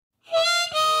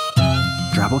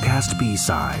Drabblecast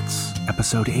B-Sides,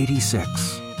 Episode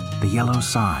 86, The Yellow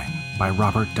Sign by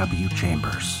Robert W.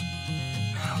 Chambers.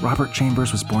 Robert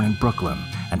Chambers was born in Brooklyn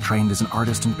and trained as an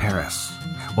artist in Paris.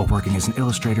 While working as an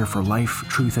illustrator for Life,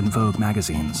 Truth, and Vogue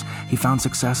magazines, he found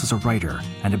success as a writer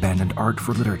and abandoned art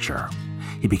for literature.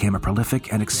 He became a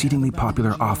prolific and exceedingly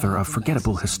popular author of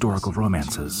forgettable historical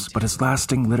romances, but his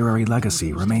lasting literary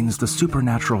legacy remains the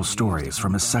supernatural stories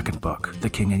from his second book, The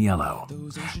King in Yellow.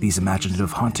 These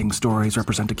imaginative, haunting stories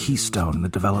represent a keystone in the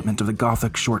development of the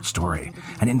Gothic short story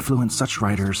and influence such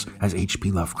writers as H.P.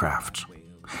 Lovecraft.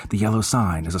 The Yellow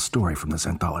Sign is a story from this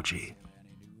anthology.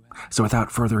 So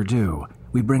without further ado,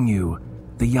 we bring you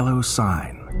The Yellow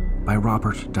Sign by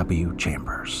Robert W.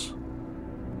 Chambers.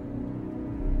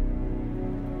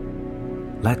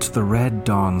 Let the red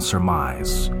dawn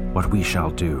surmise what we shall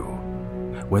do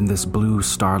when this blue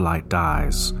starlight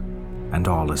dies and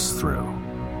all is through.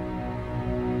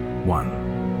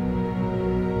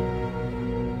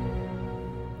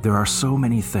 1. There are so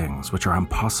many things which are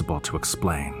impossible to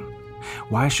explain.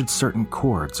 Why should certain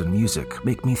chords in music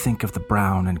make me think of the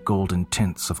brown and golden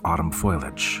tints of autumn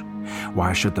foliage?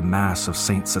 Why should the Mass of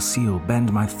Saint Cecile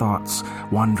bend my thoughts,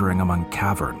 wandering among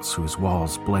caverns whose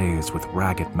walls blaze with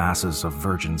ragged masses of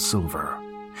virgin silver?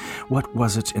 What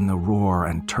was it in the roar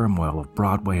and turmoil of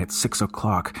Broadway at 6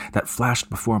 o'clock that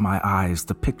flashed before my eyes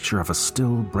the picture of a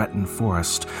still Breton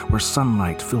forest where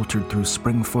sunlight filtered through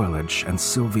spring foliage and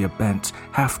Sylvia bent,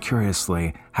 half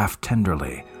curiously, half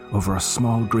tenderly, over a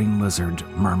small green lizard,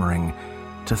 murmuring,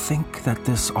 "To think that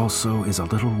this also is a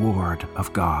little ward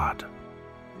of God."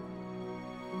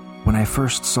 When I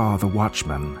first saw the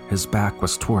watchman, his back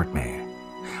was toward me.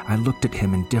 I looked at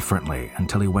him indifferently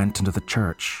until he went into the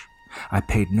church. I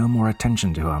paid no more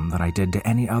attention to him than I did to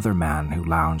any other man who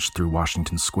lounged through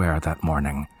Washington Square that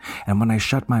morning, and when I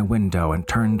shut my window and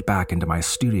turned back into my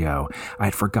studio, I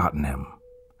had forgotten him.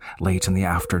 Late in the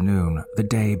afternoon, the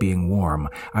day being warm,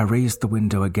 I raised the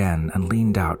window again and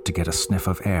leaned out to get a sniff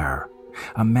of air.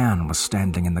 A man was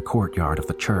standing in the courtyard of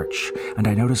the church, and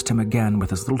I noticed him again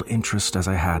with as little interest as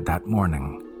I had that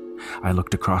morning. I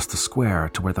looked across the square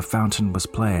to where the fountain was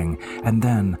playing, and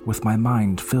then, with my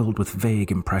mind filled with vague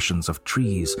impressions of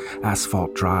trees,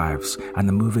 asphalt drives, and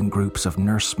the moving groups of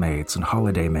nursemaids and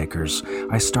holiday makers,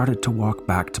 I started to walk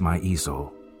back to my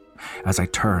easel. As I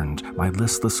turned, my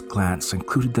listless glance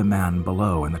included the man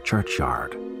below in the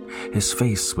churchyard. His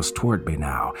face was toward me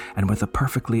now, and with a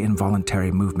perfectly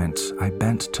involuntary movement, I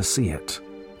bent to see it.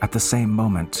 At the same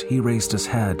moment, he raised his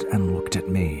head and looked at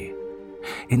me.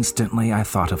 Instantly, I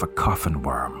thought of a coffin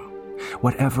worm.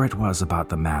 Whatever it was about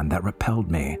the man that repelled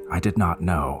me, I did not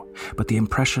know, but the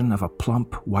impression of a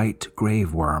plump, white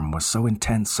grave worm was so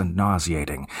intense and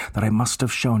nauseating that I must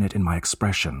have shown it in my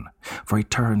expression, for he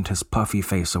turned his puffy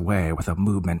face away with a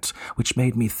movement which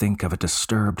made me think of a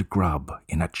disturbed grub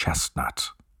in a chestnut.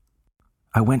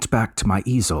 I went back to my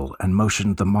easel and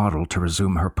motioned the model to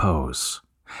resume her pose.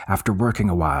 After working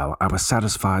a while, I was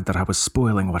satisfied that I was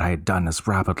spoiling what I had done as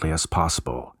rapidly as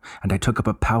possible, and I took up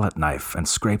a palette knife and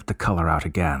scraped the color out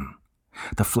again.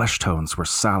 The flesh tones were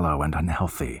sallow and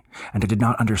unhealthy, and I did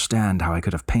not understand how I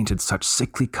could have painted such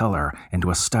sickly color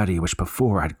into a study which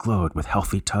before had glowed with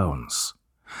healthy tones.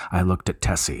 I looked at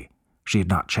Tessie. She had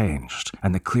not changed,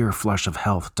 and the clear flush of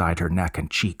health dyed her neck and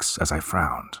cheeks as I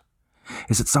frowned.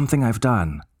 "Is it something I've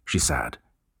done?" she said.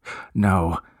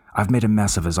 "No, I've made a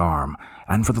mess of his arm,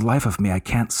 and for the life of me I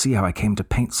can't see how I came to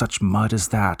paint such mud as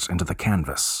that into the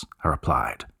canvas," I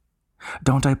replied.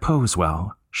 "Don't I pose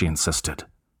well?" she insisted.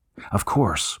 "Of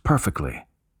course, perfectly."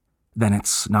 "Then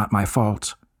it's not my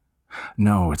fault?"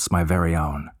 "No, it's my very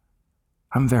own."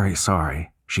 "I'm very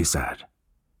sorry," she said.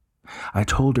 I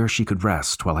told her she could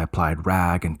rest while I applied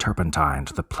rag and turpentine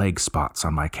to the plague spots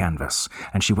on my canvas,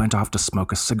 and she went off to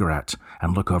smoke a cigarette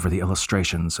and look over the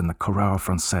illustrations in the Courrier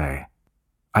Français.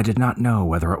 I did not know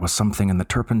whether it was something in the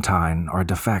turpentine or a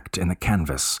defect in the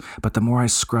canvas, but the more I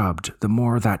scrubbed, the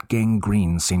more that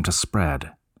gangrene seemed to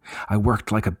spread. I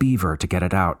worked like a beaver to get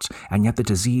it out, and yet the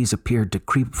disease appeared to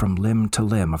creep from limb to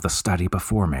limb of the study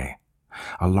before me.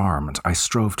 Alarmed, I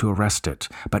strove to arrest it,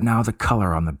 but now the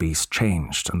color on the beast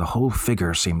changed, and the whole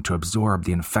figure seemed to absorb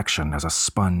the infection as a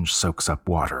sponge soaks up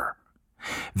water.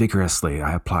 Vigorously,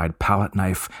 I applied palette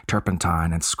knife,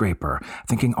 turpentine, and scraper,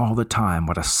 thinking all the time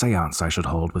what a séance I should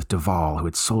hold with Duval, who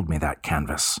had sold me that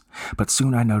canvas. But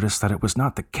soon I noticed that it was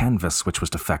not the canvas which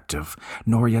was defective,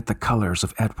 nor yet the colors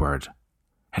of Edward.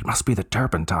 "It must be the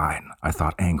turpentine," I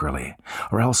thought angrily,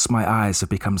 "or else my eyes have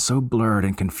become so blurred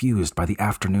and confused by the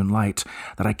afternoon light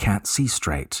that I can't see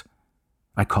straight."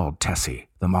 I called Tessie,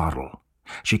 the model.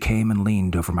 She came and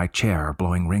leaned over my chair,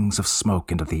 blowing rings of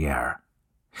smoke into the air.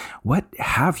 "What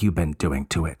have you been doing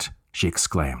to it?" she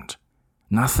exclaimed.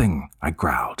 "Nothing," I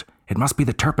growled. "It must be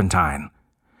the turpentine."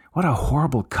 "What a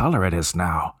horrible color it is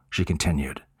now," she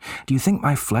continued. "Do you think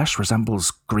my flesh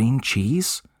resembles green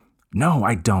cheese?" "No,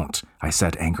 I don't," I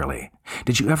said angrily.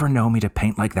 "Did you ever know me to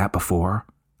paint like that before?"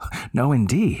 "No,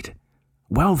 indeed."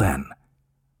 "Well, then."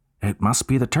 "It must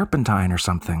be the turpentine or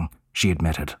something," she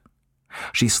admitted.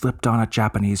 She slipped on a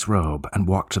Japanese robe and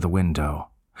walked to the window.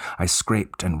 I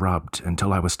scraped and rubbed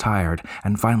until I was tired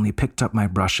and finally picked up my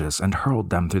brushes and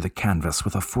hurled them through the canvas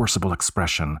with a forcible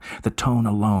expression, the tone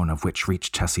alone of which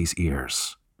reached Tessie's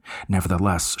ears.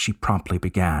 Nevertheless, she promptly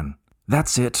began.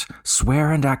 "That's it.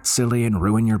 Swear and act silly and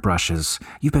ruin your brushes.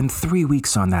 You've been 3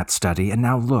 weeks on that study, and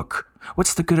now look.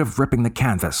 What's the good of ripping the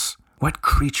canvas? What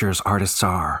creatures artists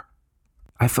are!"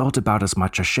 I felt about as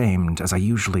much ashamed as I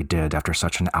usually did after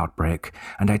such an outbreak,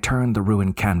 and I turned the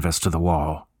ruined canvas to the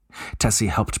wall. Tessie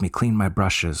helped me clean my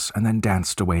brushes and then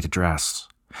danced away to dress.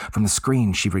 From the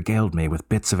screen, she regaled me with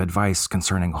bits of advice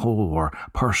concerning whole or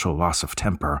partial loss of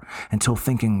temper, until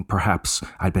thinking perhaps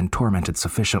I'd been tormented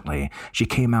sufficiently, she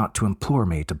came out to implore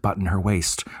me to button her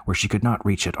waist where she could not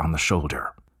reach it on the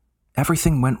shoulder.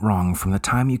 "Everything went wrong from the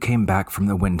time you came back from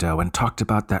the window and talked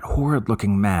about that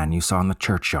horrid-looking man you saw in the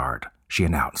churchyard," she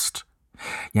announced.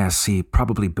 "Yes, he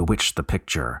probably bewitched the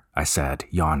picture," I said,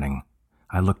 yawning.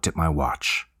 I looked at my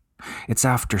watch. "It's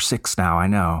after 6 now, I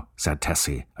know," said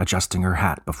Tessie, adjusting her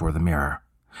hat before the mirror.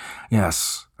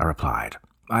 "Yes," I replied.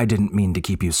 "I didn't mean to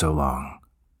keep you so long."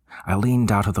 I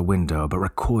leaned out of the window but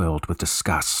recoiled with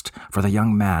disgust, for the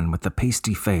young man with the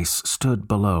pasty face stood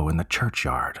below in the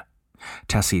churchyard.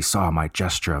 Tessie saw my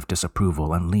gesture of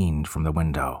disapproval and leaned from the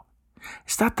window.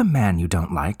 "Is that the man you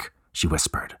don't like?" she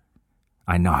whispered.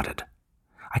 I nodded.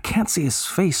 "I can't see his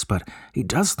face, but he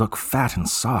does look fat and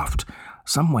soft,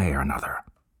 some way or another,"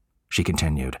 she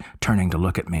continued, turning to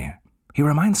look at me. "He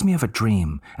reminds me of a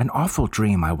dream, an awful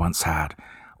dream I once had.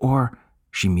 Or,"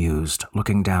 she mused,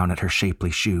 looking down at her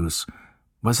shapely shoes,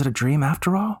 "was it a dream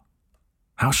after all?"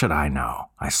 "How should I know?"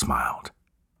 I smiled.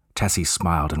 Tessie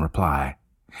smiled in reply.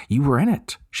 "You were in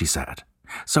it," she said,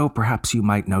 "so perhaps you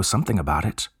might know something about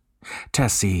it."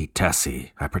 Tessie,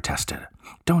 I protested.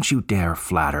 "Don't you dare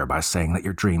flatter by saying that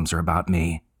your dreams are about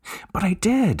me." "But I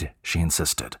did," she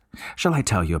insisted. "Shall I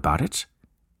tell you about it?"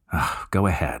 "Go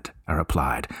ahead," I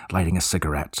replied, lighting a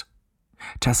cigarette.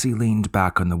 Tessie leaned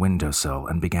back on the windowsill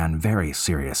and began very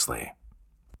seriously.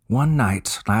 "One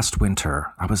night, last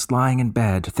winter, I was lying in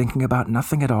bed thinking about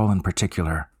nothing at all in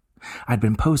particular. I'd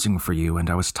been posing for you and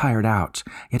I was tired out,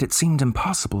 yet it seemed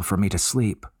impossible for me to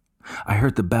sleep. I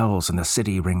heard the bells in the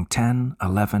city ring 10,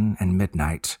 11, and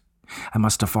midnight. I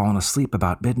must have fallen asleep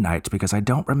about midnight because I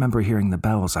don't remember hearing the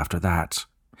bells after that.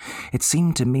 It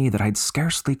seemed to me that I'd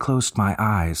scarcely closed my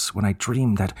eyes when I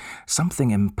dreamed that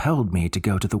something impelled me to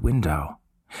go to the window.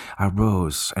 I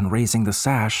rose and, raising the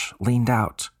sash, leaned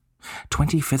out.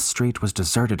 25th Street was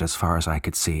deserted as far as I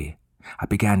could see. I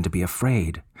began to be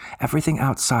afraid. Everything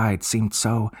outside seemed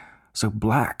so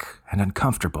black and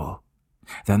uncomfortable.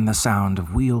 Then the sound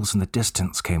of wheels in the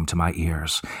distance came to my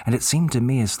ears, and it seemed to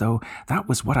me as though that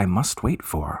was what I must wait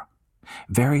for.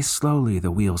 Very slowly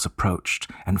the wheels approached,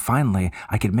 and finally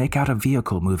I could make out a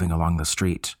vehicle moving along the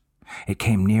street. It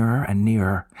came nearer and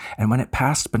nearer, and when it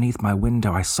passed beneath my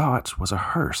window I saw it was a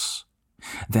hearse.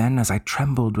 Then, as I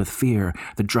trembled with fear,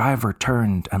 the driver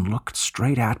turned and looked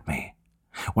straight at me.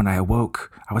 When I awoke,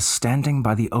 I was standing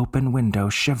by the open window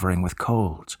shivering with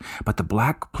cold, but the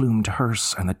black-plumed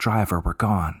hearse and the driver were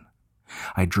gone.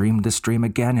 I dreamed this dream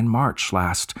again in March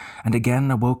last, and again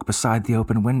awoke beside the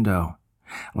open window.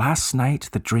 Last night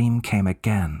the dream came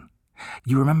again.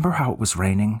 You remember how it was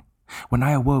raining? When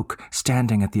I awoke,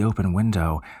 standing at the open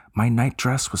window, my night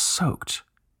dress was soaked.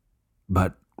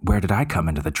 But where did I come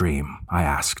into the dream? I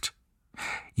asked.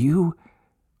 You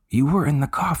were in the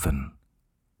coffin.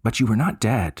 But you were not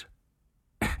dead."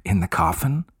 "In the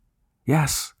coffin?"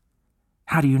 "Yes."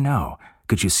 "How do you know?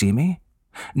 Could you see me?"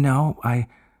 "No, I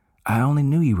only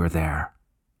knew you were there."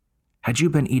 "Had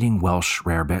you been eating Welsh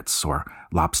rarebits or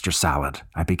lobster salad?"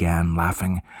 I began,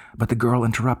 laughing, but the girl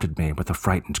interrupted me with a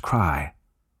frightened cry.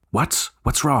 What's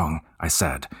wrong?" I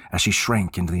said, as she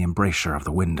shrank into the embrasure of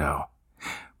the window.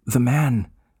 "The man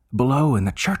below in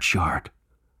the churchyard.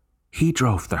 He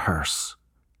drove the hearse."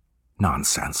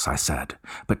 "Nonsense," I said,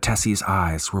 but Tessie's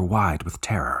eyes were wide with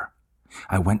terror.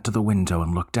 I went to the window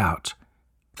and looked out.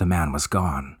 The man was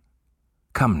gone.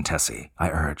 "Come, Tessie," I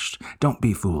urged. "Don't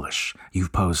be foolish.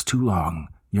 You've posed too long.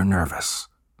 You're nervous."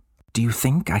 "Do you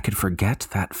think I could forget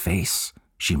that face?"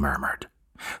 she murmured.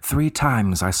 3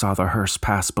 times I saw the hearse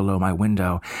pass below my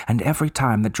window, and every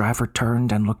time the driver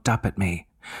turned and looked up at me.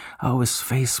 Oh, his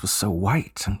face was so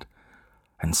white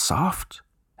and soft.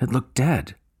 It looked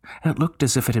dead. It looked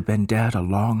as if it had been dead a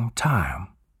long time.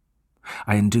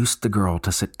 I induced the girl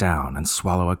to sit down and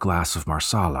swallow a glass of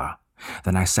marsala.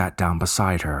 Then I sat down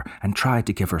beside her and tried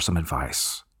to give her some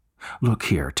advice. "Look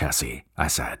here, Tessie," I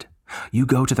said. "You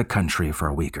go to the country for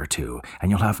a week or two,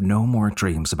 and you'll have no more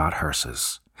dreams about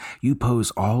hearses. You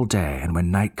pose all day, and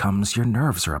when night comes, your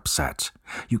nerves are upset.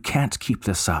 You can't keep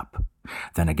this up.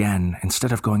 Then again,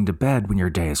 instead of going to bed when your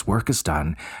day's work is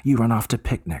done, you run off to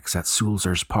picnics at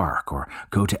Sulzer's Park or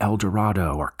go to El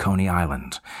Dorado or Coney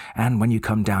Island. And when you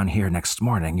come down here next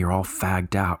morning, you're all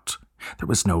fagged out. There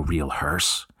was no real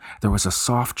hearse. There was a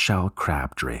soft-shell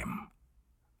crab dream."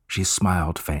 She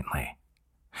smiled faintly.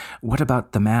 "What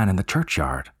about the man in the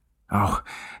churchyard?" "Oh,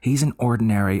 he's an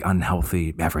ordinary,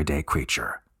 unhealthy, everyday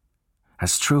creature.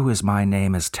 As true as my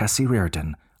name is Tessie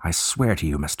Reardon, I swear to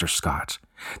you, Mr. Scott,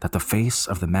 that the face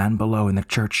of the man below in the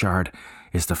churchyard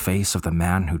is the face of the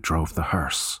man who drove the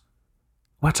hearse."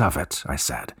 "What of it?" I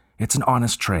said. "It's an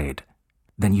honest trade."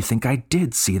 "Then you think I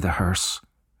did see the hearse?"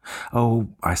 "Oh,"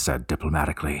 I said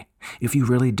diplomatically, "if you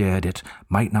really did, it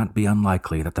might not be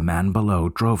unlikely that the man below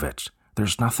drove it.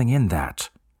 There's nothing in that."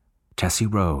 Tessie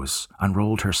rose,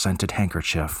 unrolled her scented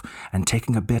handkerchief, and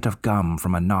taking a bit of gum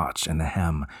from a knot in the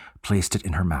hem, placed it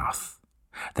in her mouth.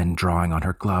 Then, drawing on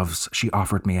her gloves, she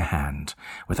offered me a hand,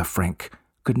 with a frank,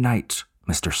 "Good night,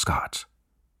 Mr. Scott,"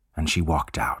 and she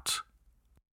walked out.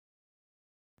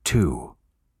 2.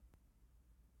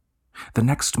 The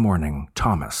next morning,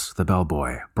 Thomas, the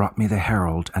bellboy, brought me the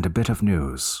Herald and a bit of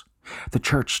news. The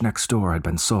church next door had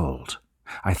been sold.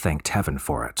 I thanked heaven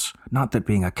for it, not that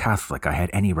being a Catholic I had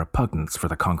any repugnance for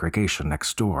the congregation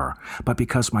next door, but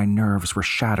because my nerves were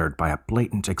shattered by a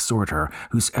blatant exhorter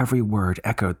whose every word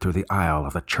echoed through the aisle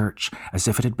of the church as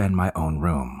if it had been my own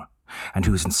room, and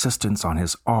whose insistence on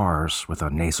his R's with a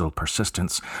nasal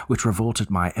persistence which revolted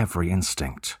my every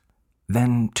instinct.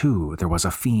 Then, too, there was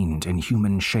a fiend in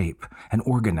human shape, an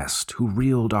organist who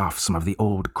reeled off some of the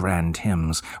old grand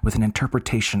hymns with an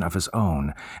interpretation of his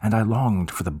own, and I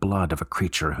longed for the blood of a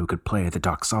creature who could play the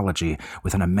doxology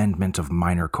with an amendment of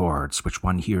minor chords which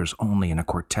one hears only in a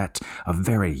quartet of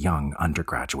very young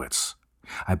undergraduates.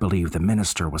 I believe the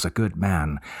minister was a good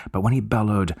man, but when he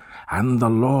bellowed, "And the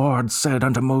Lord said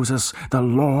unto Moses, the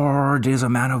Lord is a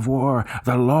man of war,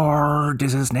 the Lord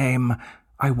is his name,"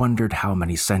 I wondered how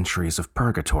many centuries of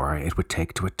purgatory it would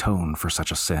take to atone for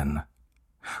such a sin.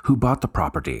 "Who bought the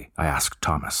property?" I asked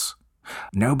Thomas.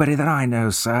 "Nobody that I know,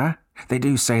 sir. They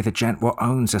do say the gent what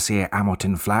owns this here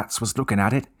Hamilton Flats was looking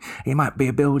at it. He might be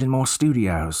a-building more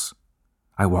studios."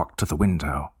 I walked to the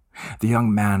window. The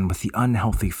young man with the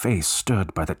unhealthy face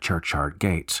stood by the churchyard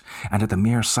gate, and at the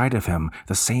mere sight of him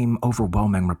the same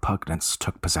overwhelming repugnance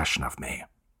took possession of me.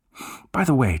 "By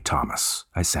the way, Thomas,"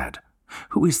 I said,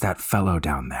 "who is that fellow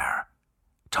down there?"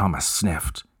 Thomas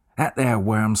sniffed. "That there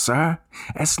worm, sir.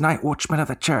 It's night watchman of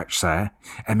the church, sir.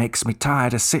 It makes me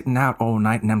tired of sitting out all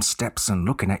night in them steps and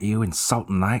looking at you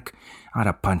insulting like. I'd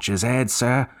a punch his head,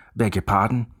 sir. Beg your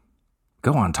pardon."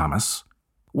 "Go on, Thomas."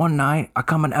 "One night, I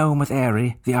comin' home with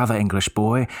Harry, the other English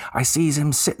boy. I sees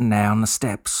him sitting there on the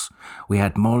steps. We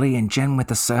had Molly and Jen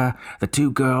with us, sir, the two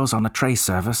girls on the tray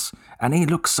service, and he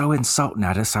looked so insulting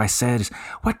at us, I said,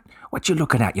 What you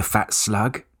looking at, you fat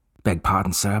slug? Beg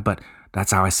pardon, sir, but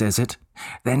that's how I says it.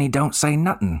 Then he don't say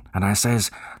nothin', and I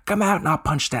says, 'Come out and I'll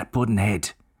punch that puddin'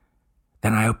 head.'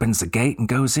 Then I opens the gate and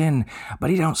goes in, but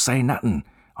he don't say nothin',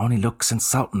 only looks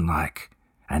insultin' like.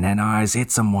 And then I's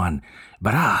hits him one,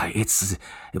 but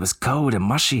it was cold and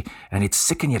mushy, and it'd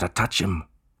sicken you to touch him."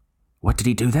 "What did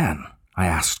he do then?" I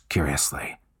asked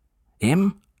curiously.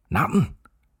 "Him? Nothin'.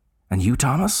 And you,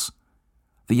 Thomas?"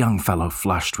 The young fellow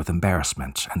flushed with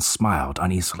embarrassment and smiled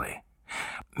uneasily.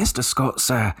 "Mr. Scott,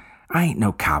 sir, I ain't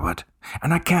no coward,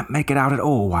 and I can't make it out at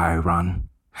all why I run.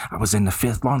 I was in the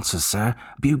 5th Lancers, sir,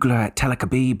 bugler at Tel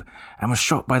Aviv, and was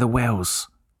shot by the Wells."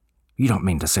 "You don't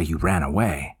mean to say you ran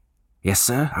away?" "Yes,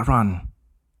 sir, I run."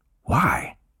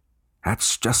 "Why?"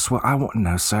 "That's just what I want to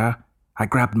know, sir. I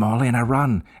grabbed Molly and I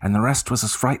run, and the rest was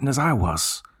as frightened as I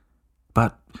was."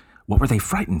 "But what were they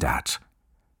frightened at?"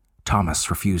 Thomas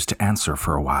refused to answer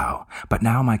for a while, but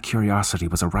now my curiosity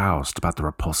was aroused about the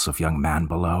repulsive young man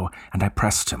below, and I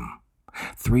pressed him.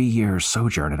 3 years'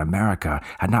 sojourn in America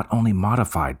had not only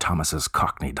modified Thomas's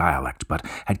Cockney dialect, but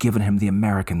had given him the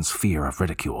American's fear of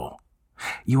ridicule.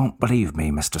 "You won't believe me,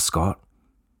 Mr. Scott."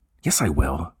 "Yes, I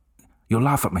will. You'll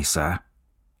laugh at me, sir."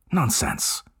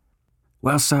 "Nonsense."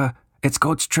 "Well, sir, it's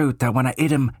God's truth that when I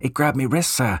hit him, it grabbed me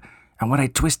wrist, sir, and when I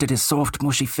twisted his soft,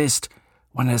 mushy fist,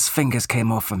 one of his fingers came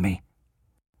off of me."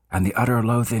 and the utter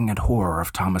loathing and horror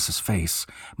of Thomas's face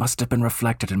must have been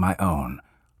reflected in my own,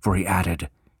 for he added,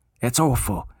 "It's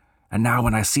awful, and now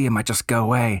when I see him I just go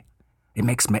away. It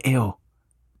makes me ill."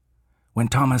 When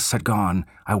Thomas had gone,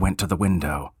 I went to the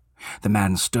window. The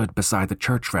man stood beside the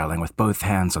church railing with both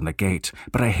hands on the gate,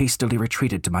 but I hastily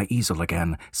retreated to my easel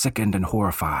again, sickened and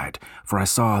horrified, for I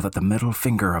saw that the middle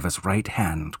finger of his right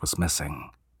hand was missing.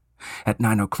 At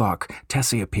 9 o'clock,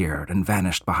 Tessie appeared and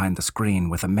vanished behind the screen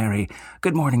with a merry,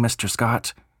 "Good morning, Mr.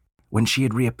 Scott." When she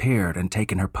had reappeared and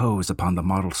taken her pose upon the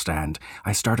model stand,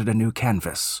 I started a new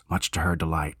canvas, much to her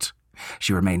delight.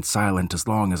 She remained silent as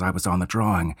long as I was on the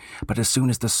drawing, but as soon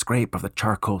as the scrape of the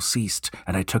charcoal ceased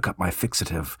and I took up my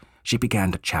fixative, she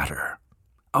began to chatter.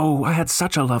 "Oh, I had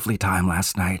such a lovely time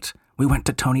last night. We went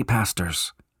to Tony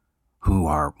Pastor's." "Who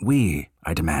are we?"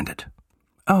 I demanded.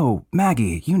 "Oh,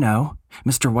 Maggie, you know,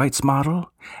 Mr. White's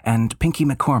model, and Pinky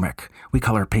McCormick. We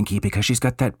call her Pinky because she's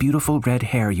got that beautiful red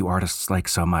hair you artists like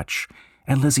so much,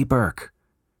 and Lizzie Burke."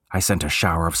 I sent a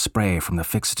shower of spray from the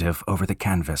fixative over the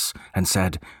canvas and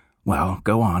said, "Well,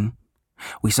 go on."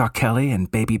 "We saw Kelly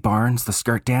and Baby Barnes, the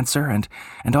skirt dancer,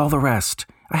 and all the rest.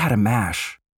 I had a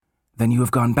mash." "Then you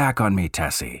have gone back on me,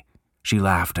 Tessie." She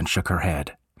laughed and shook her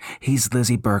head. "He's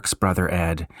Lizzie Burke's brother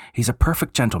Ed. He's a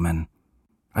perfect gentleman."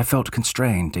 I felt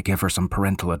constrained to give her some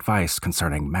parental advice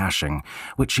concerning mashing,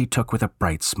 which she took with a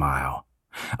bright smile.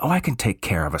 "Oh, I can take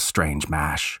care of a strange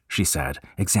mash," she said,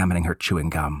 examining her chewing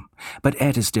gum. "But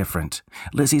Ed is different.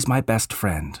 Lizzie's my best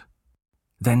friend."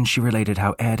 Then she related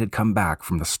how Ed had come back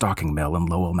from the stocking mill in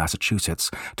Lowell, Massachusetts,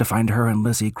 to find her and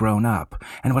Lizzie grown up,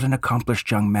 and what an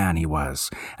accomplished young man he was,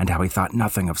 and how he thought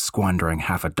nothing of squandering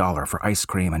 $50 for ice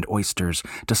cream and oysters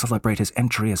to celebrate his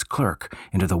entry as clerk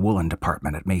into the woolen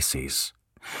department at Macy's.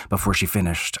 Before she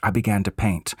finished, I began to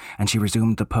paint, and she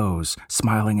resumed the pose,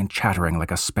 smiling and chattering like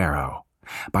a sparrow.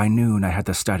 By noon, I had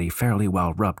the study fairly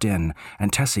well rubbed in,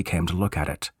 and Tessie came to look at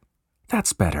it.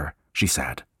 "That's better," she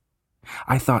said.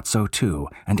 I thought so too,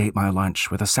 and ate my lunch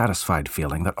with a satisfied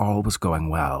feeling that all was going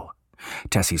well.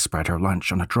 Tessie spread her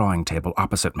lunch on a drawing table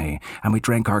opposite me, and we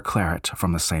drank our claret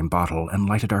from the same bottle and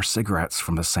lighted our cigarettes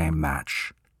from the same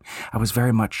match. I was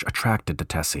very much attracted to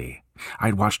Tessie.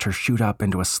 I'd watched her shoot up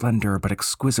into a slender but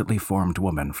exquisitely formed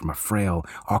woman from a frail,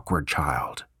 awkward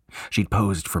child. She'd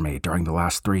posed for me during the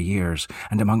last 3 years,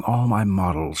 and among all my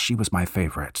models, she was my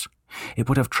favorite. It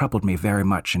would have troubled me very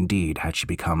much indeed had she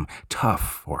become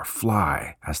tough or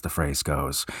fly, as the phrase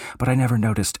goes, but I never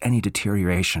noticed any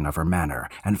deterioration of her manner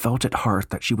and felt at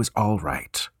heart that she was all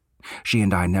right. She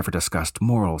and I never discussed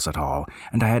morals at all,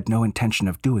 and I had no intention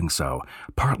of doing so,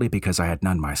 partly because I had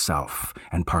none myself,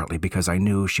 and partly because I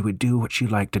knew she would do what she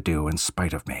liked to do in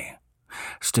spite of me.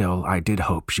 Still, I did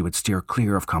hope she would steer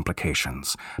clear of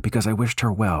complications, because I wished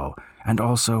her well, and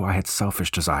also I had selfish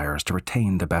desires to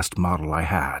retain the best model I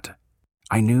had.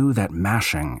 I knew that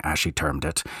mashing, as she termed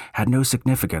it, had no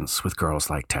significance with girls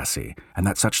like Tessie, and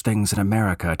that such things in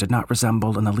America did not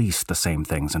resemble in the least the same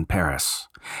things in Paris.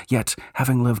 Yet,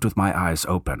 having lived with my eyes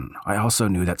open, I also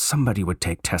knew that somebody would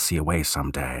take Tessie away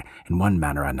someday, in one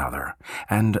manner or another,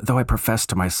 and though I professed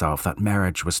to myself that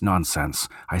marriage was nonsense,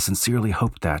 I sincerely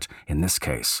hoped that, in this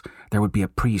case, there would be a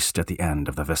priest at the end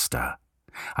of the vista.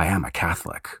 I am a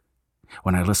Catholic.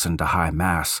 When I listen to High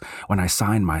Mass, when I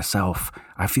sign myself,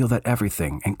 I feel that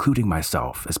everything, including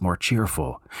myself, is more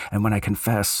cheerful, and when I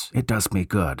confess, it does me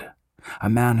good. A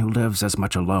man who lives as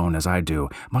much alone as I do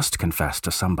must confess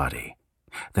to somebody.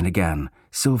 Then again,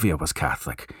 Sylvia was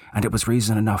Catholic, and it was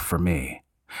reason enough for me.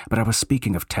 But I was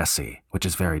speaking of Tessie, which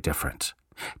is very different.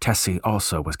 Tessie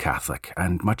also was Catholic,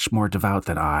 and much more devout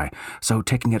than I, so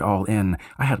taking it all in,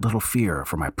 I had little fear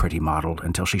for my pretty model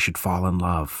until she should fall in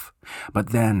love. But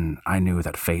then I knew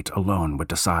that fate alone would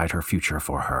decide her future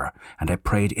for her, and I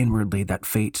prayed inwardly that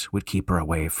fate would keep her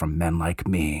away from men like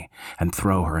me, and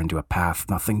throw her into a path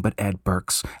nothing but Ed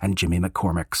Burke's and Jimmy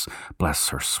McCormick's, bless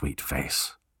her sweet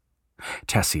face.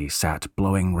 Tessie sat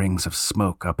blowing rings of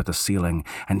smoke up at the ceiling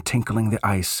and tinkling the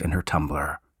ice in her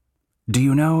tumbler. "Do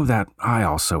you know that I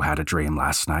also had a dream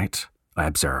last night?" I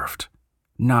observed.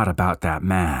 "Not about that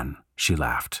man," she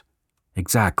laughed.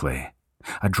 "Exactly.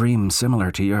 A dream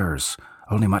similar to yours,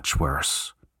 only much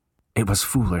worse. It was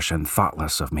foolish and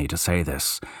thoughtless of me to say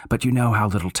this, but you know how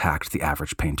little tact the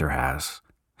average painter has.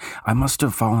 I must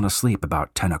have fallen asleep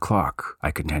about 10 o'clock,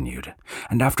 I continued,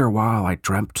 and after a while I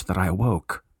dreamt that I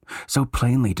awoke. So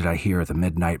plainly did I hear the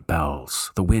midnight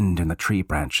bells, the wind in the tree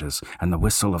branches, and the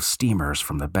whistle of steamers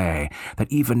from the bay, that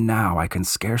even now I can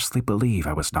scarcely believe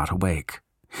I was not awake.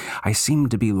 I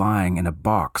seemed to be lying in a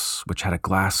box which had a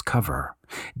glass cover.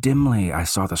 Dimly I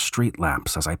saw the street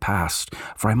lamps as I passed,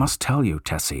 for I must tell you,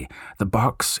 Tessie, the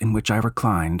box in which I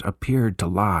reclined appeared to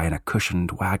lie in a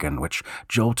cushioned wagon which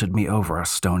jolted me over a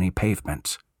stony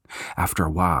pavement. After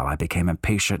a while I became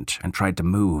impatient and tried to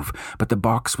move, but the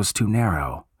box was too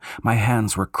narrow. My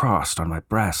hands were crossed on my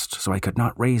breast, so I could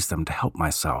not raise them to help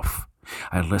myself.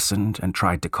 I listened and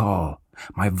tried to call.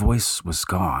 My voice was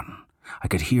gone. I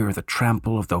could hear the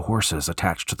trample of the horses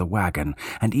attached to the wagon,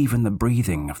 and even the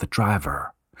breathing of the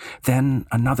driver. Then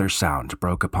another sound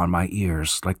broke upon my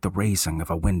ears like the raising of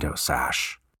a window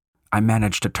sash. I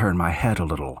managed to turn my head a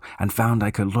little, and found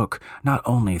I could look not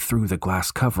only through the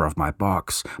glass cover of my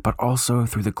box, but also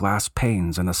through the glass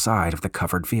panes in the side of the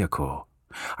covered vehicle.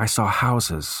 I saw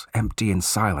houses, empty and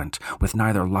silent, with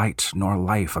neither light nor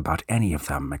life about any of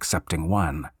them excepting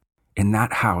one. In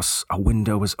that house, a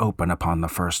window was open upon the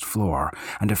first floor,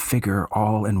 and a figure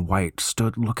all in white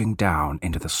stood looking down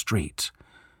into the street.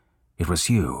 It was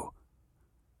you.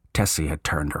 Tessie had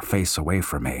turned her face away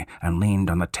from me and leaned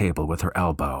on the table with her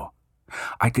elbow.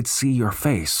 I could see your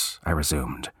face, I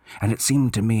resumed, and it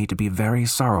seemed to me to be very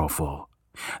sorrowful.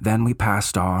 Then we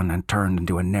passed on and turned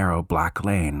into a narrow black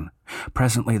lane.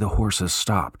 Presently the horses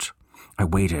stopped. I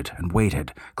waited and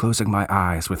waited, closing my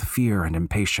eyes with fear and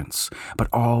impatience, but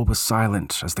all was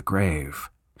silent as the grave.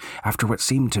 After what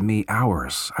seemed to me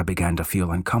hours, I began to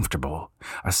feel uncomfortable.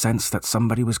 A sense that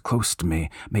somebody was close to me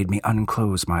made me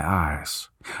unclose my eyes.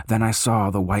 Then I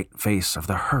saw the white face of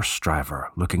the hearse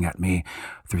driver looking at me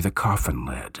through the coffin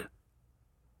lid.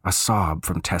 A sob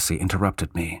from Tessie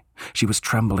interrupted me. She was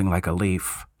trembling like a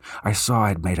leaf. I saw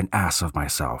I'd made an ass of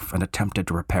myself and attempted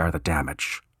to repair the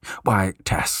damage. "Why,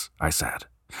 Tess," I said,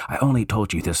 "I only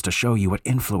told you this to show you what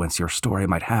influence your story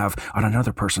might have on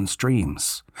another person's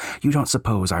dreams. You don't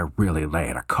suppose I really lay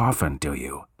in a coffin, do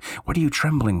you? What are you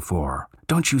trembling for?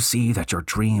 Don't you see that your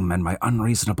dream and my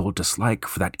unreasonable dislike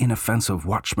for that inoffensive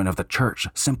watchman of the church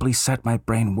simply set my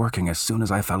brain working as soon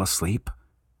as I fell asleep?"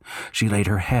 She laid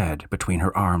her head between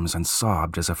her arms and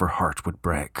sobbed as if her heart would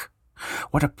break.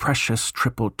 What a precious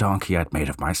triple donkey I'd made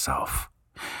of myself.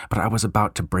 But I was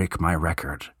about to break my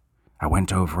record. I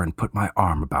went over and put my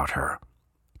arm about her.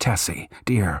 "Tessie,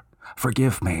 dear,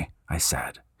 forgive me," I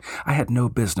said. "I had no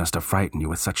business to frighten you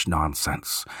with such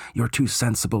nonsense. You're too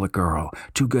sensible a girl,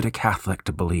 too good a Catholic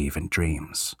to believe in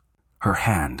dreams." Her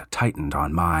hand tightened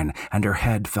on mine, and her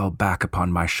head fell back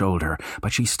upon my shoulder,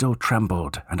 but she still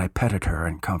trembled, and I petted her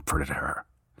and comforted her.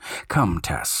 "Come,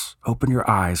 Tess, open your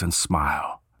eyes and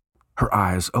smile." Her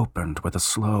eyes opened with a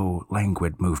slow,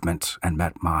 languid movement and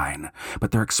met mine,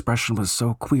 but their expression was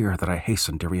so queer that I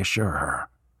hastened to reassure her.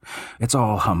 "It's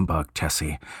all humbug,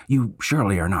 Tessie. You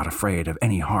surely are not afraid of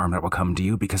any harm that will come to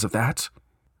you because of that?"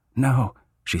 "No,"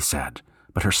 she said,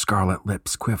 but her scarlet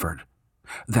lips quivered.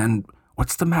 "Then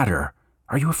what's the matter?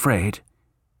 Are you afraid?"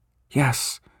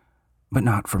 "Yes, but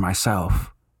not for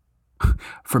myself."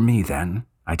 "For me, then?"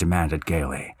 I demanded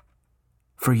gaily.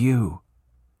 "For you,"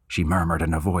 she murmured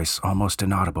in a voice almost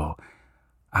inaudible.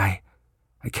 I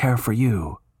care for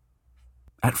you."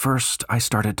 At first I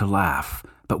started to laugh,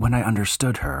 but when I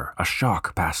understood her, a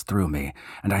shock passed through me,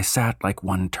 and I sat like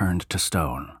one turned to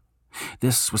stone.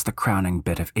 This was the crowning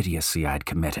bit of idiocy I'd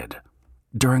committed.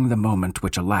 During the moment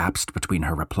which elapsed between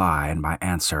her reply and my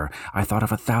answer, I thought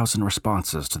of 1,000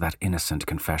 responses to that innocent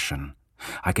confession.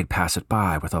 I could pass it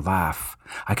by with a laugh.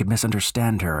 I could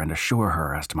misunderstand her and assure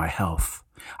her as to my health.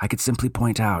 I could simply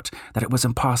point out that it was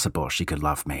impossible she could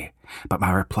love me, but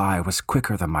my reply was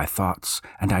quicker than my thoughts,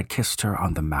 and I'd kissed her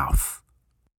on the mouth.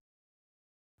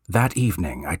 That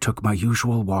evening, I took my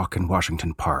usual walk in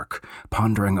Washington Park,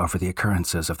 pondering over the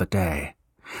occurrences of the day.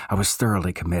 I was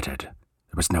thoroughly committed.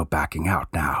 There was no backing out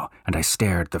now, and I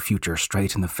stared the future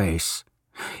straight in the face.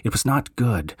 It was not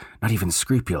good, not even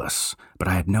scrupulous, but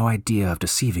I had no idea of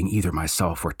deceiving either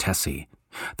myself or Tessie.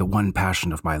 The one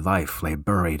passion of my life lay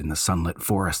buried in the sunlit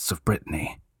forests of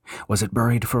Brittany. Was it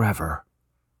buried forever?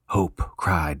 Hope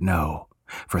cried no.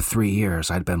 For 3 years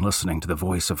I'd been listening to the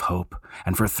voice of hope,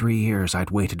 and for 3 years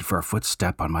I'd waited for a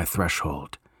footstep on my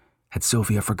threshold. Had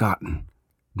Sylvia forgotten?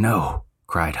 No,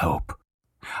 cried hope.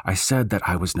 I said that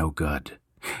I was no good.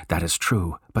 That is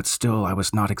true, but still I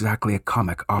was not exactly a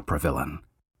comic opera villain.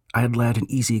 I had led an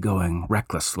easygoing,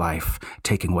 reckless life,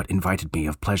 taking what invited me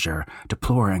of pleasure,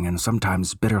 deploring and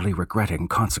sometimes bitterly regretting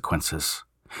consequences.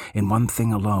 In one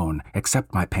thing alone,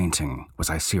 except my painting, was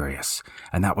I serious,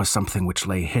 and that was something which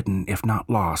lay hidden, if not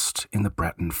lost, in the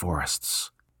Breton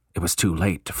forests. It was too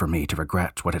late for me to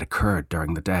regret what had occurred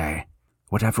during the day.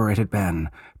 Whatever it had been,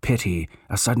 pity,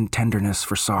 a sudden tenderness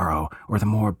for sorrow, or the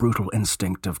more brutal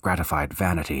instinct of gratified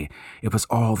vanity, it was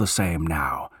all the same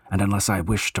now, and unless I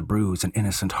wished to bruise an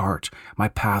innocent heart, my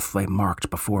path lay marked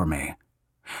before me.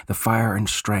 The fire and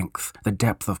strength, the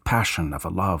depth of passion of a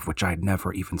love which I had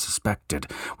never even suspected,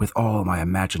 with all my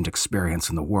imagined experience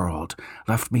in the world,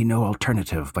 left me no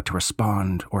alternative but to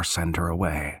respond or send her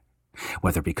away.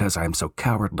 Whether because I am so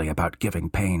cowardly about giving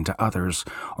pain to others,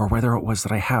 or whether it was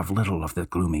that I have little of the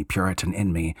gloomy Puritan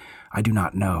in me, I do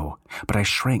not know, but I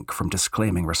shrank from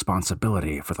disclaiming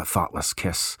responsibility for the thoughtless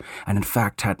kiss, and in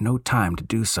fact had no time to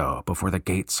do so before the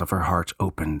gates of her heart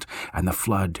opened and the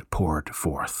flood poured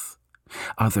forth.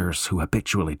 Others who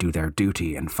habitually do their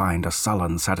duty and find a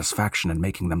sullen satisfaction in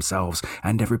making themselves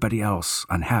and everybody else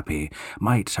unhappy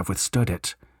might have withstood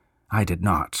it. I did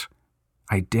not.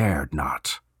 I dared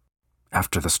not.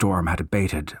 After the storm had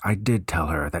abated, I did tell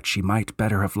her that she might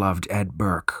better have loved Ed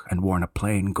Burke and worn a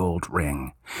plain gold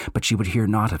ring, but she would hear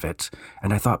naught of it,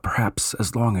 and I thought perhaps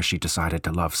as long as she decided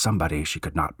to love somebody she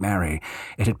could not marry,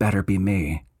 it had better be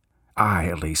me. I,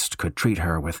 at least, could treat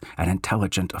her with an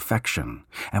intelligent affection,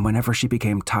 and whenever she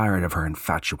became tired of her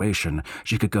infatuation,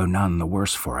 she could go none the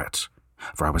worse for it.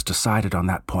 For I was decided on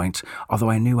that point, although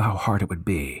I knew how hard it would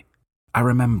be. I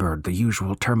remembered the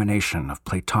usual termination of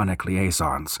platonic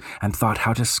liaisons, and thought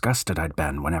how disgusted I'd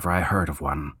been whenever I heard of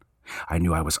one. I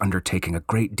knew I was undertaking a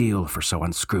great deal for so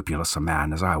unscrupulous a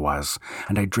man as I was,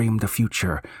 and I dreamed the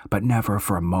future, but never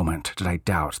for a moment did I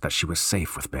doubt that she was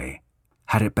safe with me.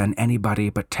 Had it been anybody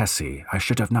but Tessie, I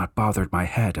should have not bothered my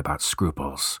head about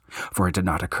scruples, for it did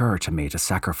not occur to me to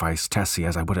sacrifice Tessie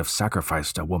as I would have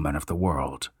sacrificed a woman of the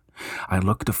world. I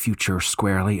looked the future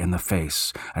squarely in the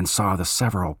face and saw the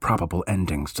several probable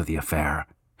endings to the affair.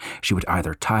 She would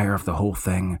either tire of the whole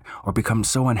thing or become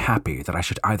so unhappy that I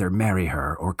should either marry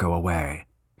her or go away.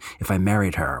 If I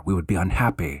married her, we would be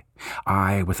unhappy,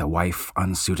 I with a wife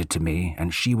unsuited to me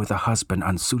and she with a husband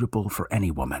unsuitable for any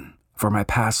woman, for my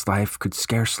past life could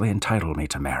scarcely entitle me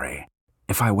to marry.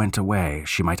 If I went away,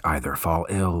 she might either fall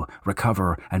ill,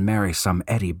 recover, and marry some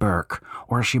Eddie Burke,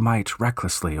 or she might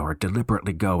recklessly or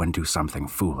deliberately go and do something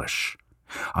foolish.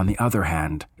 On the other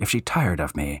hand, if she tired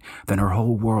of me, then her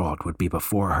whole world would be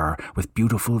before her with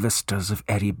beautiful vistas of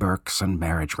Eddie Burkes and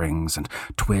marriage rings and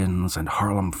twins and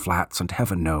Harlem flats and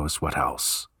heaven knows what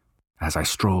else. As I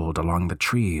strolled along the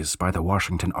trees by the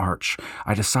Washington Arch,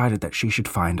 I decided that she should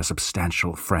find a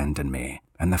substantial friend in me,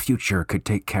 and the future could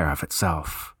take care of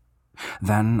itself.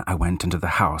 Then I went into the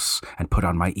house and put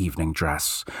on my evening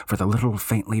dress, for the little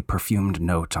faintly perfumed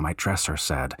note on my dresser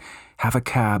said, "Have a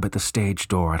cab at the stage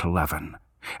door at 11,"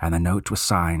 and the note was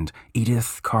signed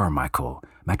Edith Carmichael,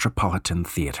 Metropolitan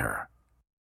Theater.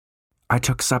 I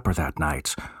took supper that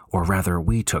night, or rather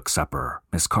we took supper,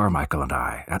 Miss Carmichael and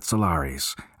I, at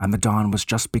Solari's, and the dawn was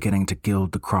just beginning to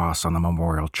gild the cross on the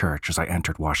Memorial Church as I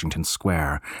entered Washington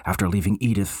Square after leaving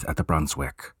Edith at the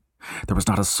Brunswick. There was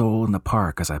not a soul in the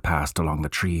park as I passed along the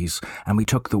trees, and we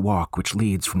took the walk which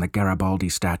leads from the Garibaldi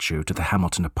statue to the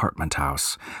Hamilton apartment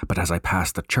house, but as I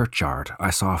passed the churchyard,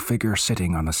 I saw a figure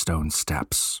sitting on the stone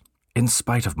steps. In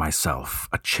spite of myself,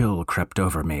 a chill crept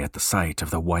over me at the sight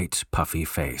of the white, puffy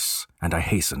face, and I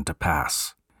hastened to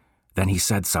pass. Then he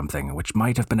said something which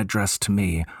might have been addressed to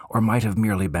me, or might have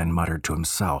merely been muttered to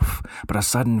himself, but a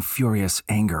sudden furious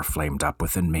anger flamed up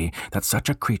within me that such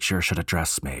a creature should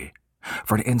address me.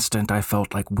 For an instant I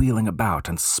felt like wheeling about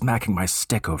and smacking my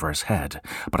stick over his head,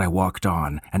 but I walked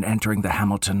on, and entering the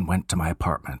Hamilton went to my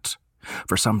apartment.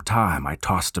 For some time I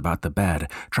tossed about the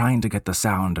bed, trying to get the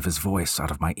sound of his voice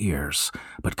out of my ears,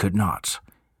 but could not.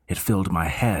 It filled my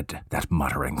head, that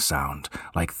muttering sound,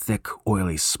 like thick,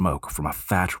 oily smoke from a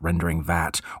fat-rendering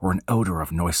vat or an odor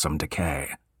of noisome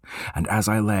decay. And as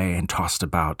I lay and tossed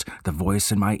about, the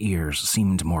voice in my ears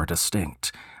seemed more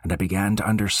distinct, and I began to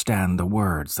understand the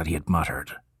words that he had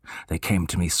muttered. They came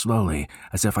to me slowly,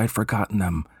 as if I'd forgotten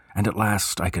them, and at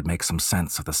last I could make some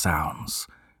sense of the sounds.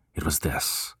 It was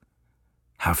this: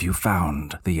 "Have you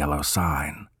found the yellow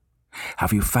sign?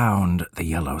 Have you found the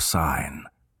yellow sign?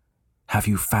 Have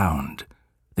you found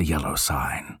the yellow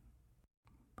sign?"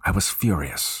 I was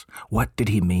furious. What did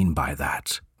he mean by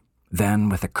that? Then,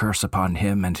 with a curse upon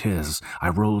him and his, I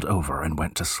rolled over and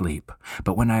went to sleep.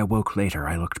 But when I awoke later,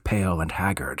 I looked pale and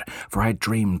haggard, for I had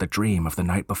dreamed the dream of the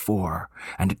night before,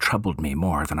 and it troubled me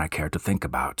more than I cared to think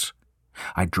about.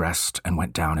 I dressed and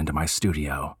went down into my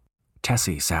studio.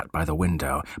 Tessie sat by the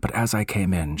window, but as I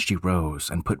came in, she rose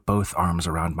and put both arms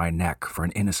around my neck for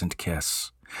an innocent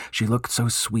kiss. She looked so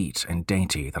sweet and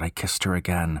dainty that I kissed her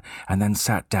again, and then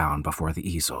sat down before the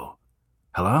easel.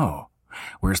 "Hello.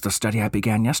 Where's the study I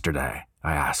began yesterday?"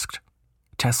 I asked.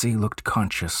 Tessie looked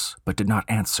conscious, but did not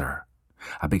answer.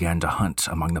 I began to hunt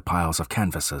among the piles of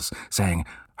canvases, saying,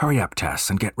 "Hurry up, Tess,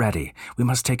 and get ready. We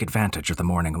must take advantage of the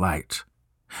morning light."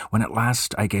 When at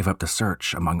last I gave up the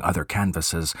search among other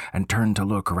canvases and turned to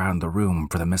look around the room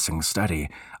for the missing study,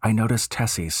 I noticed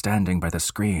Tessie standing by the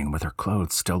screen with her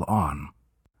clothes still on.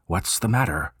 "What's the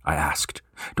matter?" I asked.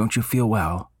 "Don't you feel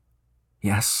well?"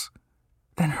 "Yes."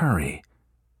 "Then hurry."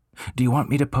 "Do you want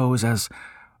me to pose as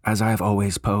I have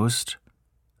always posed?"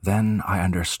 Then I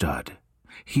understood.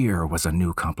 Here was a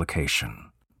new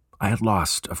complication. I had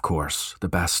lost, of course, the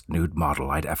best nude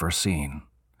model I'd ever seen.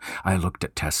 I looked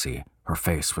at Tessie. Her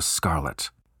face was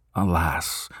scarlet.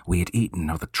 Alas, we had eaten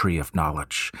of the tree of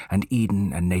knowledge, and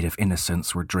Eden and native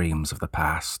innocence were dreams of the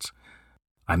past.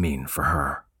 I mean, for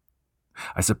her.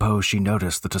 I suppose she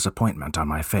noticed the disappointment on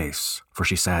my face, for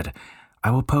she said, "I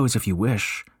will pose if you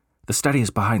wish. The study is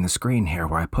behind the screen here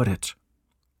where I put it."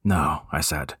 "No," I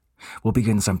said. "We'll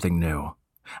begin something new."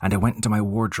 And I went into my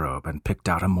wardrobe and picked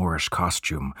out a Moorish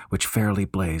costume which fairly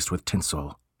blazed with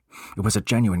tinsel. It was a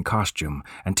genuine costume,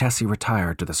 and Tessie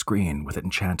retired to the screen with it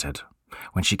enchanted.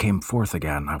 When she came forth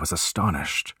again, I was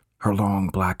astonished. Her long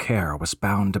black hair was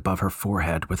bound above her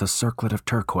forehead with a circlet of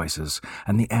turquoises,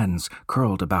 and the ends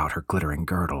curled about her glittering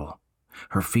girdle.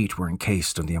 Her feet were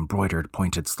encased in the embroidered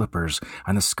pointed slippers,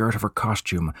 and the skirt of her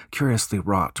costume, curiously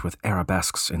wrought with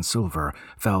arabesques in silver,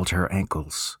 fell to her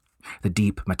ankles. The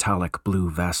deep metallic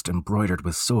blue vest embroidered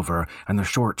with silver and the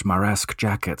short Maresque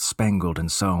jacket spangled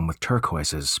and sewn with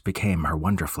turquoises became her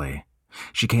wonderfully.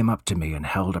 She came up to me and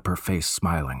held up her face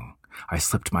smiling. I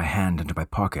slipped my hand into my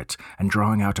pocket and,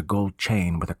 drawing out a gold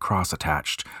chain with a cross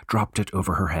attached, dropped it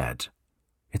over her head.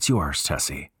 "It's yours,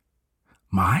 Tessie."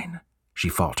 "Mine?" she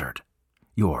faltered.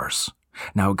 "Yours.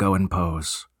 Now go and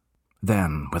pose."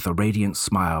 Then, with a radiant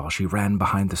smile, she ran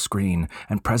behind the screen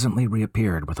and presently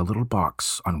reappeared with a little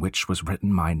box on which was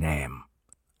written my name.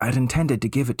 "I'd intended to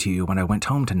give it to you when I went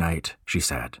home tonight," she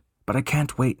said, "but I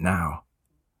can't wait now."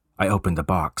 I opened the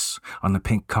box. On the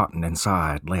pink cotton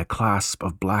inside lay a clasp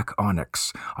of black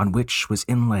onyx on which was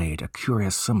inlaid a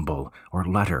curious symbol or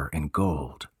letter in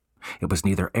gold. It was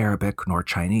neither Arabic nor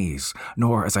Chinese,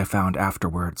 nor, as I found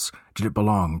afterwards, did it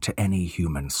belong to any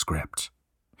human script.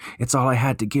 "It's all I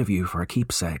had to give you for a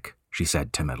keepsake," she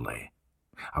said timidly.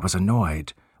 I was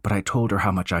annoyed, but I told her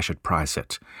how much I should prize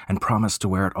it, and promised to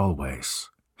wear it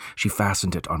always. She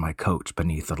fastened it on my coat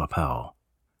beneath the lapel.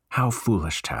 "How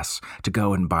foolish, Tess, to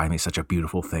go and buy me such a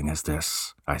beautiful thing as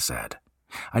this," I said.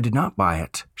 "I did not buy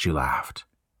it," she laughed.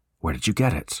 "Where did you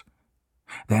get it?"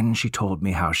 Then she told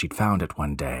me how she'd found it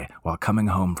one day while coming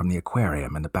home from the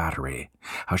aquarium in the Battery,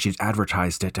 how she'd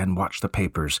advertised it and watched the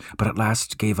papers, but at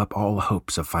last gave up all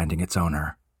hopes of finding its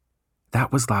owner.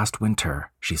 "That was last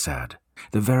winter," she said,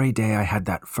 "the very day I had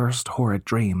that first horrid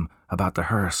dream about the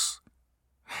hearse."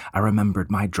 I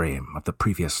remembered my dream of the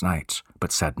previous night,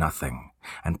 but said nothing,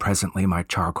 and presently my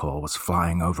charcoal was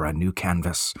flying over a new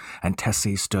canvas, and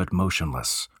Tessie stood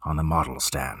motionless on the model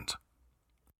stand.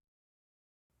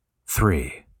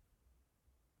 3.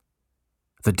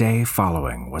 The day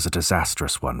following was a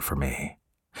disastrous one for me.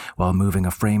 While moving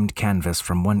a framed canvas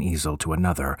from one easel to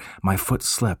another, my foot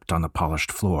slipped on the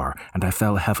polished floor, and I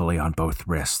fell heavily on both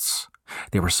wrists.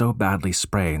 They were so badly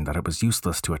sprained that it was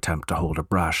useless to attempt to hold a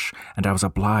brush, and I was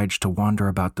obliged to wander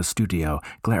about the studio,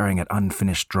 glaring at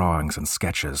unfinished drawings and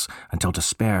sketches, until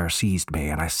despair seized me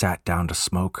and I sat down to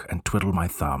smoke and twiddle my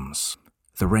thumbs.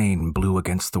 The rain blew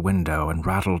against the window and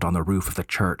rattled on the roof of the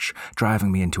church,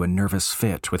 driving me into a nervous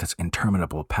fit with its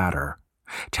interminable patter.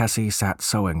 Tessie sat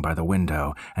sewing by the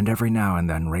window, and every now and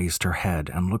then raised her head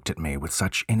and looked at me with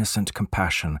such innocent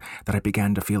compassion that I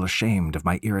began to feel ashamed of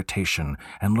my irritation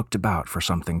and looked about for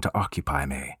something to occupy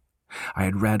me. I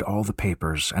had read all the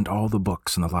papers and all the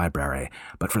books in the library,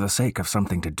 but for the sake of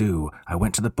something to do, I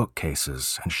went to the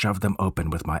bookcases and shoved them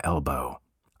open with my elbow.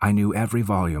 I knew every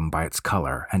volume by its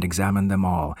color and examined them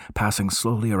all, passing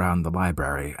slowly around the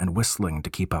library and whistling to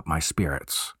keep up my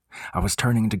spirits. I was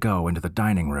turning to go into the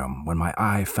dining room when my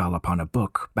eye fell upon a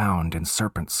book bound in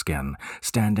serpent skin,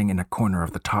 standing in a corner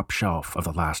of the top shelf of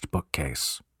the last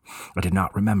bookcase. I did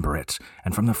not remember it,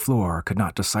 and from the floor could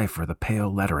not decipher the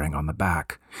pale lettering on the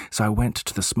back, so I went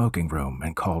to the smoking room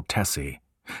and called Tessie.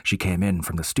 She came in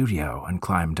from the studio and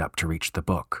climbed up to reach the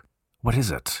book. "What is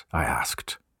it?" I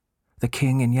asked. "The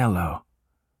King in Yellow."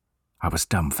 I was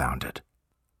dumbfounded.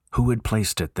 Who had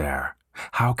placed it there?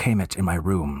 How came it in my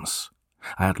rooms?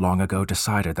 I had long ago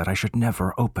decided that I should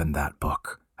never open that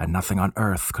book, and nothing on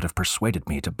earth could have persuaded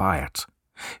me to buy it.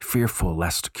 Fearful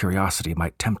lest curiosity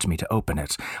might tempt me to open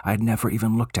it, I had never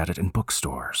even looked at it in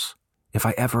bookstores. If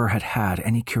I ever had had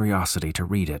any curiosity to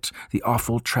read it, the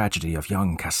awful tragedy of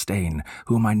young Castaigne,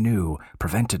 whom I knew,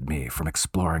 prevented me from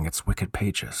exploring its wicked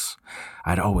pages. I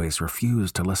had always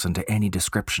refused to listen to any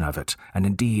description of it, and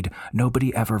indeed,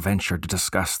 nobody ever ventured to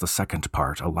discuss the second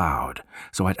part aloud,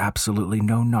 so I had absolutely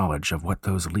no knowledge of what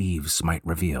those leaves might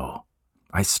reveal.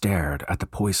 I stared at the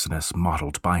poisonous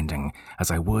mottled binding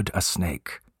as I would a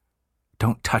snake.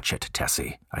 "Don't touch it,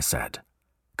 Tessie," I said.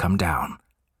 "Come down."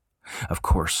 Of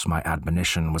course, my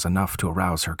admonition was enough to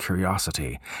arouse her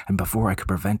curiosity, and before I could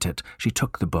prevent it, she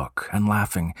took the book and,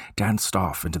 laughing, danced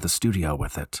off into the studio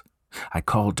with it. I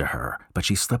called to her, but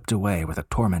she slipped away with a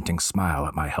tormenting smile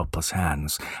at my helpless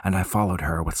hands, and I followed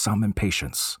her with some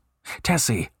impatience.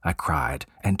 "Tessie," I cried,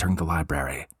 entering the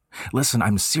library. "Listen,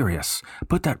 I'm serious.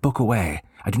 Put that book away.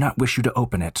 I do not wish you to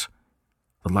open it."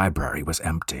 The library was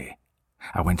empty.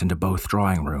 I went into both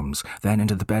drawing rooms, then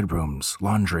into the bedrooms,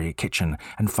 laundry, kitchen,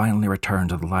 and finally returned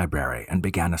to the library and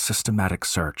began a systematic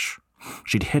search.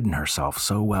 She'd hidden herself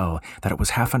so well that it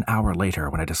was half an hour later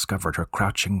when I discovered her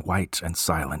crouching white and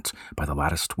silent by the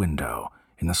latticed window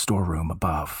in the storeroom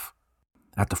above.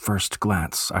 At the first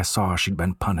glance, I saw she'd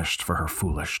been punished for her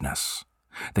foolishness.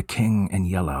 The King in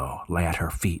Yellow lay at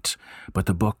her feet, but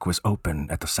the book was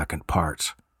open at the second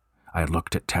part. I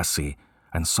looked at Tessie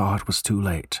and saw it was too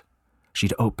late.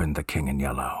 She'd opened The King in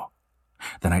Yellow.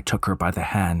 Then I took her by the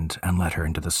hand and led her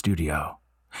into the studio.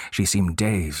 She seemed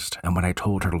dazed, and when I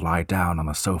told her to lie down on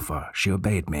the sofa, she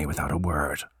obeyed me without a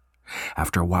word.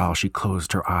 After a while, she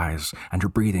closed her eyes, and her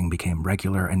breathing became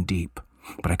regular and deep,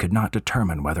 but I could not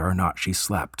determine whether or not she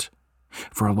slept.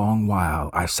 For a long while,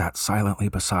 I sat silently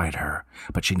beside her,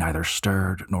 but she neither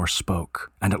stirred nor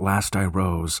spoke, and at last I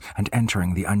rose, and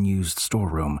entering the unused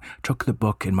storeroom, took the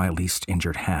book in my least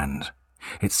injured hand.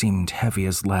 It seemed heavy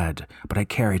as lead, but I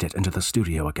carried it into the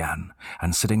studio again,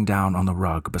 and sitting down on the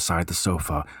rug beside the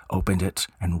sofa, opened it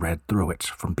and read through it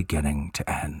from beginning to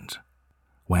end.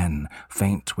 When,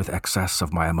 faint with excess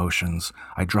of my emotions,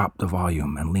 I dropped the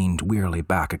volume and leaned wearily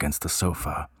back against the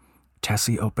sofa,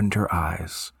 Tessie opened her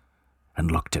eyes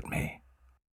and looked at me.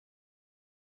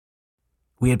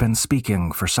 We had been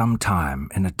speaking for some time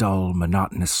in a dull,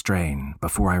 monotonous strain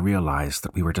before I realized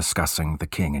that we were discussing The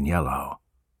King in Yellow.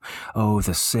 Oh,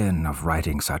 the sin of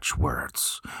writing such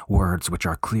words, words which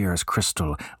are clear as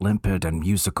crystal, limpid and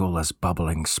musical as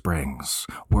bubbling springs,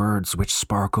 words which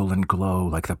sparkle and glow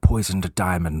like the poisoned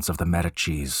diamonds of the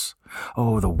Medicis.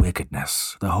 Oh, the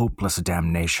wickedness, the hopeless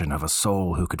damnation of a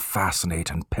soul who could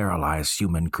fascinate and paralyze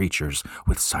human creatures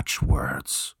with such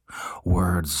words.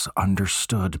 Words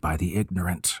understood by the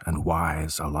ignorant and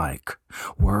wise alike.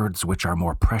 Words which are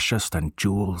more precious than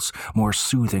jewels, more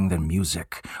soothing than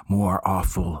music, more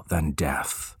awful than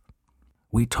death.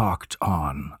 We talked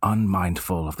on,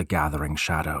 unmindful of the gathering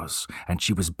shadows, and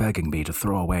she was begging me to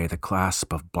throw away the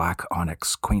clasp of black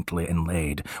onyx quaintly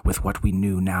inlaid with what we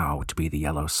knew now to be the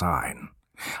yellow sign.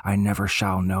 I never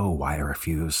shall know why I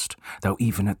refused, though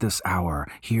even at this hour,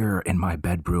 here in my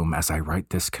bedroom as I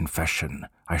write this confession,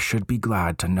 I should be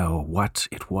glad to know what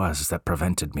it was that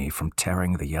prevented me from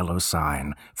tearing the yellow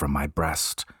sign from my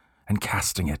breast and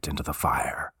casting it into the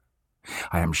fire.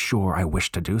 I am sure I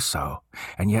wished to do so,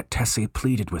 and yet Tessie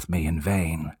pleaded with me in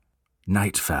vain.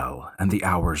 Night fell, and the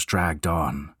hours dragged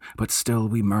on, but still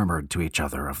we murmured to each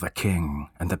other of the king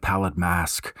and the pallid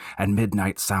mask, and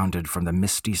midnight sounded from the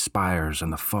misty spires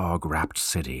in the fog-wrapped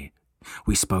city.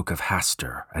 We spoke of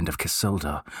Hastur and of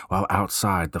Casilda, while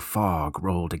outside the fog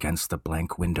rolled against the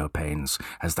blank window panes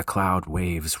as the cloud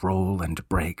waves roll and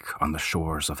break on the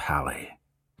shores of Halley.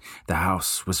 The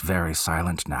house was very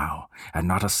silent now, and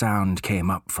not a sound came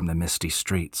up from the misty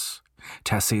streets.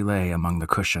 Tessie lay among the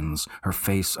cushions, her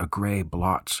face a gray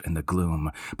blot in the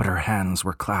gloom, but her hands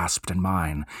were clasped in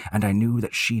mine, and I knew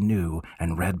that she knew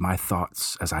and read my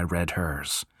thoughts as I read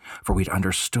hers, for we'd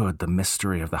understood the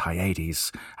mystery of the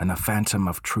Hyades, and the phantom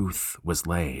of truth was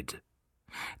laid.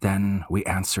 Then we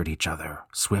answered each other,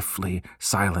 swiftly,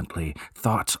 silently,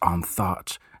 thought on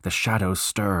thought. The shadows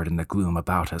stirred in the gloom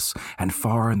about us, and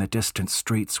far in the distant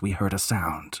streets we heard a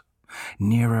sound.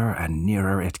 Nearer and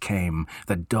nearer it came,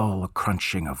 the dull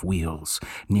crunching of wheels,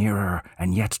 nearer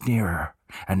and yet nearer,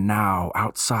 and now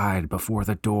outside before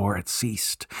the door it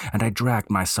ceased, and I dragged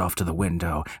myself to the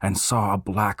window and saw a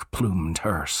black-plumed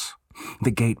hearse.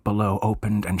 The gate below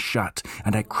opened and shut,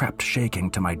 and I crept shaking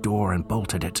to my door and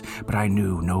bolted it, but I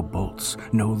knew no bolts,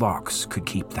 no locks could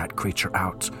keep that creature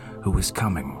out, who was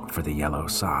coming for the yellow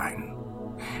sign.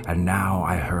 And now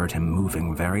I heard him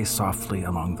moving very softly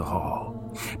along the hall.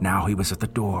 Now he was at the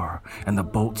door, and the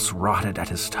bolts rotted at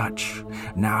his touch.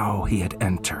 Now he had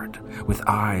entered. With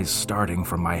eyes starting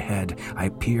from my head, I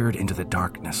peered into the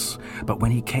darkness, but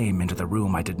when he came into the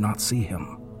room, I did not see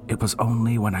him. It was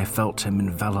only when I felt him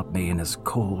envelop me in his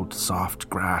cold, soft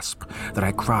grasp that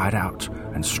I cried out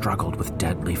and struggled with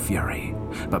deadly fury.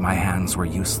 But my hands were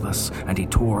useless, and he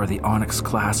tore the onyx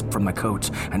clasp from the coat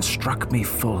and struck me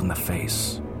full in the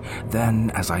face.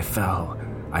 Then, as I fell,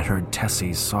 I heard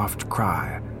Tessie's soft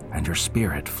cry, and her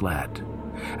spirit fled.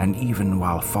 And even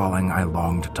while falling, I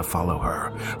longed to follow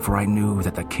her, for I knew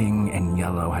that the king in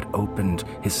yellow had opened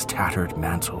his tattered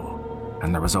mantle,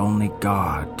 and there was only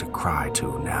God to cry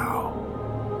to now.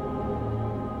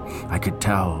 I could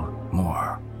tell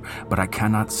more, but I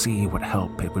cannot see what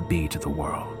help it would be to the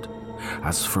world.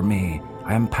 As for me,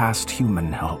 I am past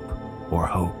human help or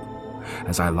hope.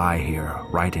 As I lie here,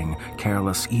 writing,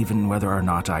 careless even whether or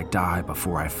not I die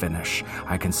before I finish,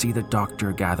 I can see the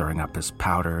doctor gathering up his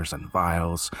powders and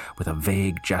vials with a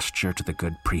vague gesture to the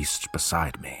good priest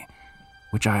beside me,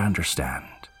 which I understand.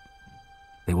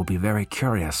 They will be very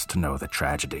curious to know the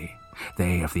tragedy,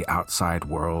 they of the outside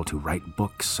world who write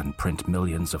books and print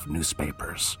millions of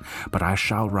newspapers, but I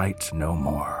shall write no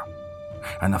more.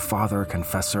 And the Father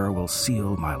Confessor will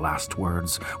seal my last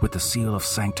words with the seal of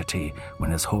sanctity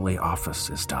when his holy office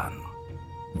is done.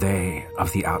 They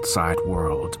of the outside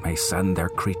world may send their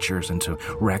creatures into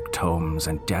wrecked homes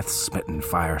and death-smitten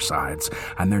firesides,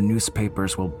 and their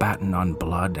newspapers will batten on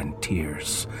blood and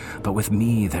tears. But with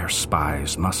me their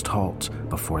spies must halt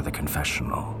before the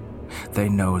confessional. They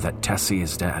know that Tessie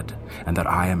is dead, and that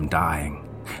I am dying.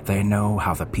 They know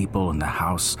how the people in the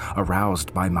house,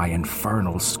 aroused by my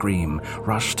infernal scream,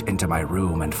 rushed into my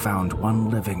room and found one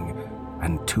living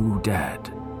and two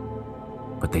dead.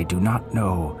 But they do not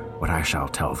know what I shall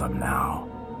tell them now.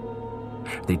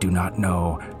 They do not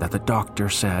know that the doctor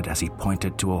said as he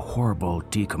pointed to a horrible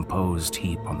decomposed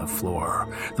heap on the floor,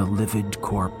 the livid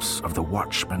corpse of the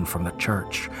watchman from the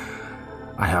church.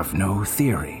 I have no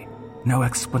theory, no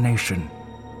explanation.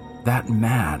 That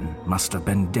man must have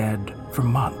been dead for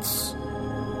months.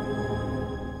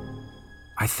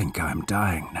 I think I'm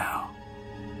dying now.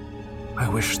 I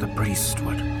wish the priest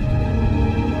would.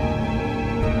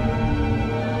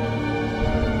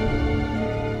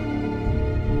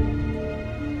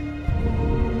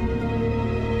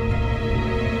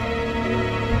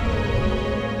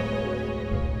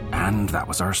 And that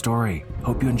was our story.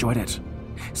 Hope you enjoyed it.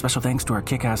 Special thanks to our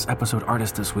kick-ass episode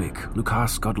artist this week,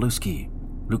 Lukas Godlewski.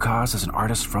 Lukas is an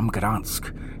artist from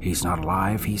Gdansk. He's not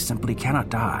alive, he simply cannot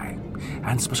die.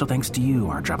 And special thanks to you,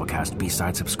 our Drabblecast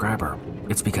B-Side subscriber.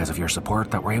 It's because of your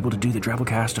support that we're able to do the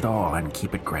Drabblecast at all and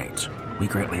keep it great. We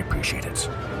greatly appreciate it.